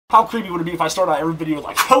How creepy would it be if I started out every video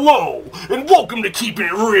like, "Hello, and welcome to Keeping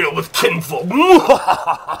It Real with Kinfolk."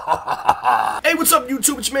 Hey, what's up,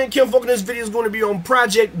 YouTube? It's your man Kinfolk, and this video is going to be on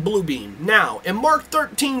Project Bluebeam. Now, in Mark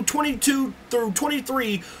 13:22 through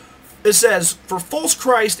 23, it says, "For false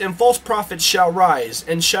Christ and false prophets shall rise,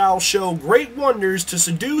 and shall show great wonders to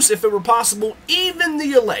seduce, if it were possible, even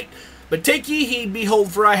the elect. But take ye heed,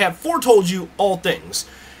 behold, for I have foretold you all things."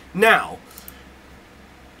 Now,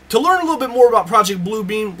 to learn a little bit more about Project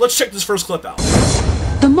Bluebeam, let's check this first clip out.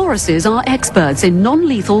 The Morrises are experts in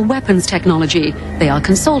non-lethal weapons technology. They are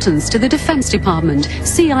consultants to the Defense Department,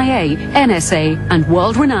 CIA, NSA, and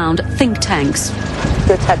world-renowned think tanks.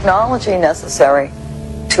 The technology necessary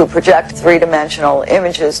to project three-dimensional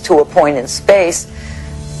images to a point in space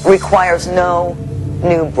requires no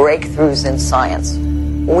new breakthroughs in science.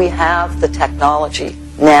 We have the technology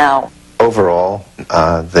now. Overall,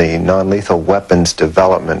 the non-lethal weapons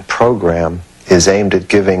development program is aimed at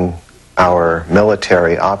giving our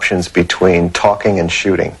military options between talking and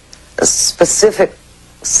shooting. Specific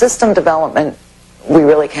system development, we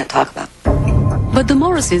really can't talk about. But the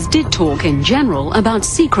Morrises did talk in general about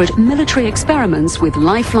secret military experiments with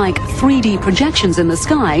lifelike 3D projections in the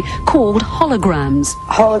sky called holograms.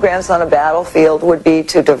 Holograms on a battlefield would be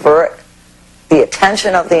to divert the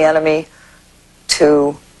attention of the enemy,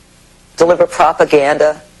 to deliver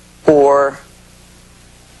propaganda or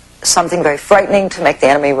something very frightening to make the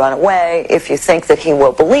enemy run away if you think that he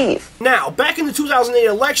will believe. Now, back in the 2008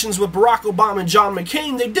 elections with Barack Obama and John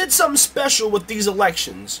McCain, they did something special with these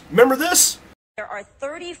elections. Remember this? There are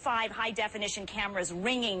 35 high-definition cameras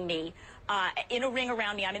ringing me, in a ring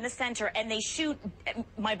around me. I'm in the center, and they shoot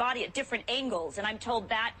my body at different angles, and I'm told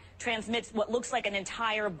that transmits what looks like an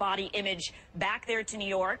entire body image back there to New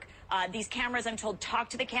York. These cameras, I'm told, talk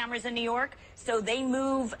to the cameras in New York, so they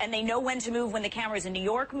move, and they know when to move when the cameras in New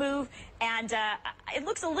York move, and it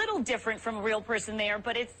looks a little different from a real person there,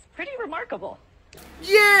 but it's pretty remarkable.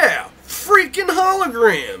 Yeah! Freaking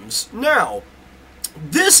holograms! Now,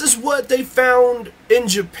 this is what they found in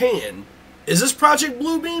Japan. Is this Project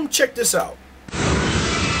Bluebeam? Check this out.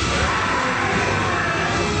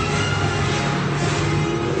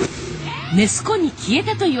 ネス湖に消え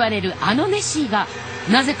たと言われるあのネッシーが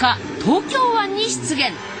なぜか東京湾に出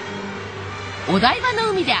現。お台場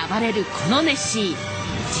の海で暴れるこのネッシー、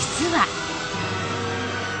実は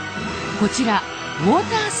こちらウォー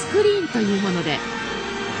タースクリーンというもので、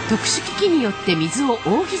特殊機器によって水を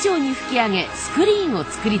扇状に吹き上げスクリーンを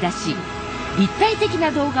作り出し、立体的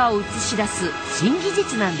な動画を映し出す新技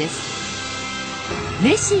術なんです。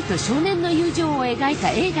ネッシーと少年の友情を描い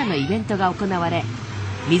た映画のイベントが行われ、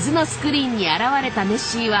水のスクリーンに現れたネッ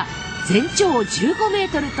シーは全長15メ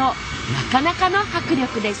ートルとなかなかの迫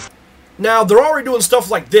力です。Now, they're already doing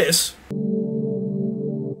stuff like this.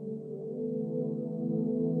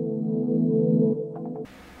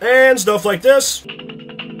 And stuff like this.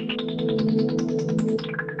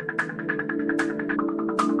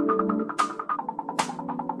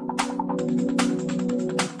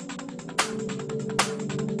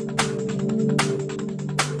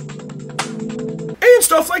 And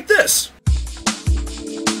stuff like this.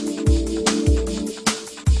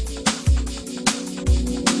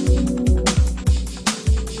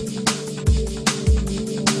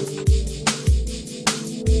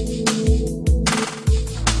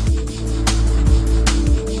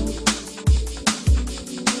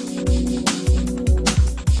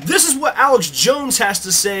 This is what Alex Jones has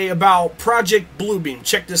to say about Project Bluebeam.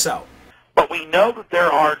 Check this out. But we know that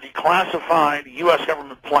there are declassified U.S.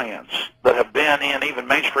 government plans that have been in even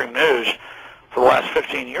mainstream news for the last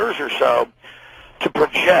 15 years or so to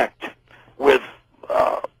project with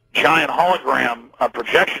giant hologram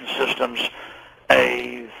projection systems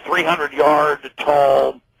a 300-yard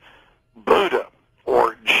tall Buddha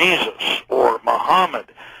or Jesus or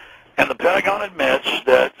Muhammad. And the Pentagon admits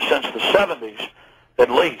that since the 70s, at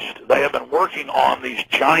least, they have been working on these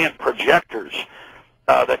giant projectors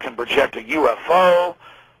that can project a UFO,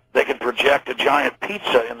 they can project a giant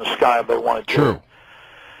pizza in the sky if they wanted to. True.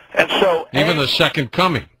 And so even the second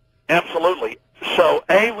coming. Absolutely. So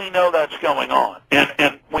we know that's going on.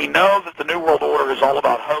 And we know that the New World Order is all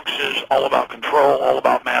about hoaxes, all about control, all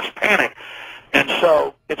about mass panic. And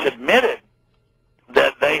so it's admitted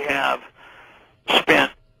that they have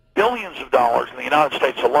spent billions of dollars in the United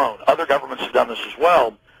States alone. Other governments have done this as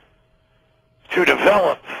well, to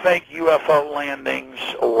develop fake UFO landings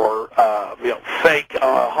or fake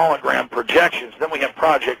hologram projections. Then we have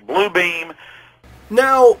Project Bluebeam.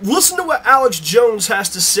 Now, listen to what Alex Jones has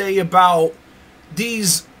to say about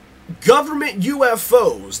these government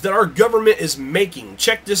UFOs that our government is making.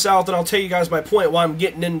 Check this out, then I'll tell you guys my point why I'm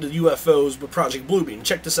getting into UFOs with Project Bluebeam.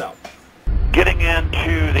 Check this out. Getting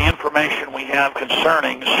into the information we have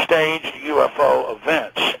concerning staged UFO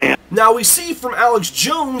events. Now, we see from Alex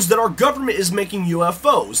Jones that our government is making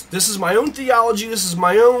UFOs. This is my own theology, this is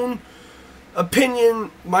my own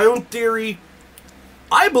opinion, my own theory.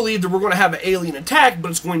 I believe that we're going to have an alien attack,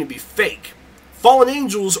 but it's going to be fake. Fallen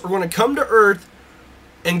angels are going to come to Earth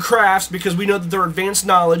in crafts because we know that they're advanced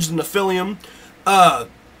knowledge, the Nephilim.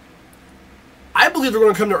 I believe they're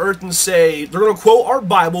going to come to Earth and say, they're going to quote our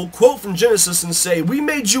Bible, quote from Genesis, and say, we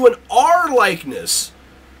made you in our likeness.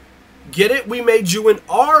 Get it? We made you in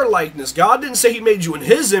our likeness. God didn't say he made you in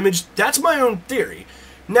his image. That's my own theory.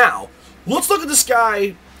 Now, let's look at the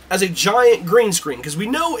sky as a giant green screen, because we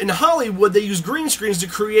know in Hollywood they use green screens to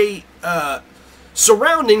create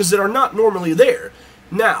surroundings that are not normally there.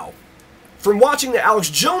 Now, from watching the Alex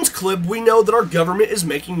Jones clip, we know that our government is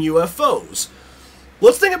making UFOs.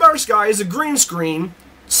 Let's think about our sky as a green screen,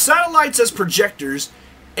 satellites as projectors,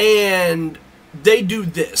 and they do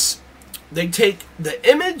this. They take the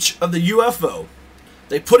image of the UFO,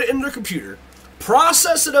 they put it in their computer,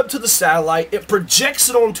 process it up to the satellite, it projects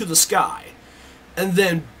it onto the sky, and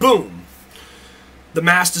then boom, the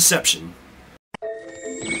mass deception.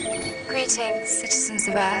 Greetings, citizens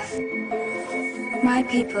of Earth. My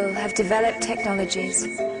people have developed technologies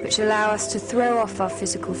which allow us to throw off our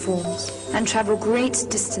physical forms and travel great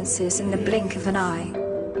distances in the blink of an eye.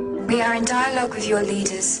 We are in dialogue with your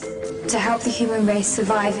leaders to help the human race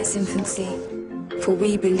survive its infancy, for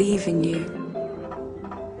we believe in you.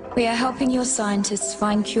 We are helping your scientists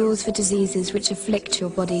find cures for diseases which afflict your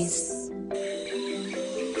bodies,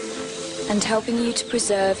 and helping you to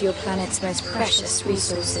preserve your planet's most precious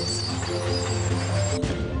resources.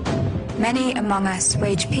 Many among us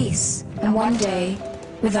wage peace, and one day,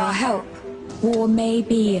 with our help, war may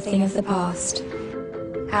be a thing of the past.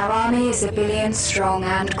 Our army is 1 billion strong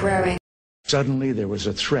and growing. Suddenly there was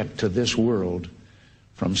a threat to this world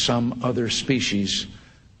from some other species,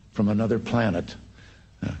 from another planet,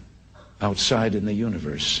 outside in the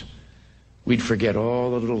universe. We'd forget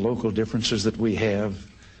all the little local differences that we have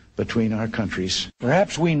between our countries.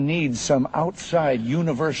 Perhaps we need some outside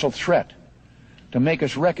universal threat to make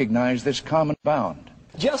us recognize this common bound.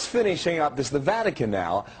 Just finishing up, this is the Vatican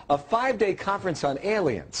now, a 5-day conference on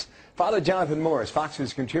aliens. Father Jonathan Morris, Fox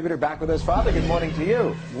News contributor, back with us. Father, good morning to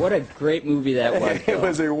you. What a great movie that was. It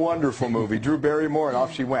was a wonderful movie. Drew Barrymore, and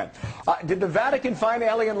off she went. Did the Vatican find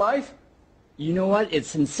alien life? You know what? As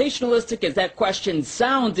sensationalistic as that question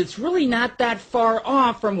sounds, it's really not that far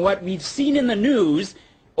off from what we've seen in the news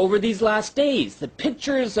over these last days. The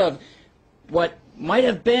pictures of what might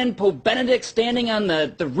have been Pope Benedict standing on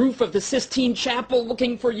the roof of the Sistine Chapel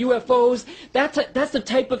looking for UFOs. That's the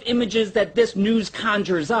type of images that this news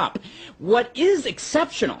conjures up. What is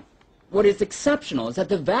exceptional is that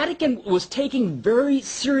the Vatican was taking very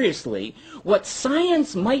seriously what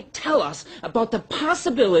science might tell us about the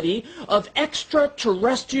possibility of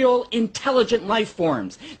extraterrestrial intelligent life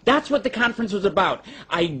forms. That's what the conference was about.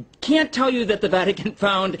 I can't tell you that the Vatican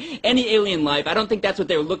found any alien life. I don't think that's what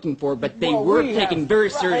they were looking for, but they were taking very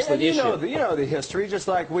seriously the issue. You know the history, just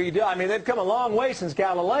like we do. I mean, they've come a long way since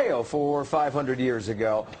Galileo 400 or 500 years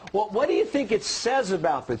ago. Well, what do you think it says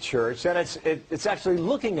about the church that it's actually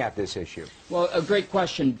looking at this issue? Well, a great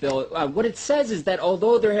question, Bill. What it says is that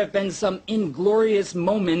although there have been some inglorious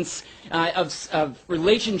moments of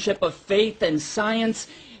relationship of faith and science,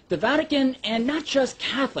 the Vatican, and not just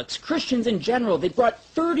Catholics, Christians in general, they brought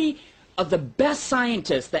 30 of the best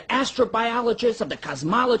scientists, the astrobiologists, of the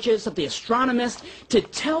cosmologists, of the astronomers, to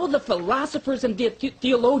tell the philosophers and the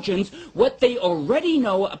theologians what they already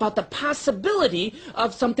know about the possibility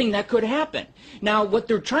of something that could happen. Now, what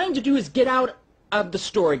they're trying to do is get out of the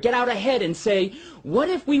story, get out ahead and say, what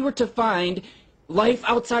if we were to find life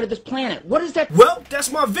outside of this planet? What is that? Well,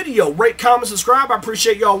 that's my video. Rate, comment, subscribe. I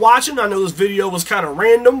appreciate y'all watching. I know this video was kind of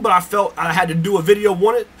random, but I felt I had to do a video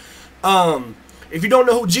on it. If you don't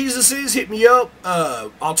know who Jesus is, hit me up.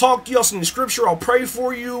 I'll talk to you. I'll send you scripture. I'll pray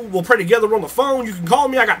for you. We'll pray together on the phone. You can call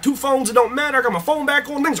me. I got 2 phones. It don't matter. I got my phone back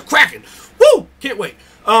on. Things are cracking. Woo! Can't wait.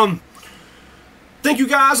 Thank you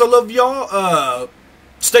guys. I love y'all.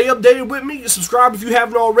 Stay updated with me. Subscribe if you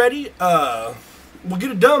haven't already. We'll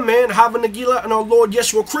get it done, man. Hava Nagila and our Lord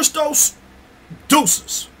Yeshua Christos.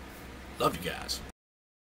 Deuces. Love you guys.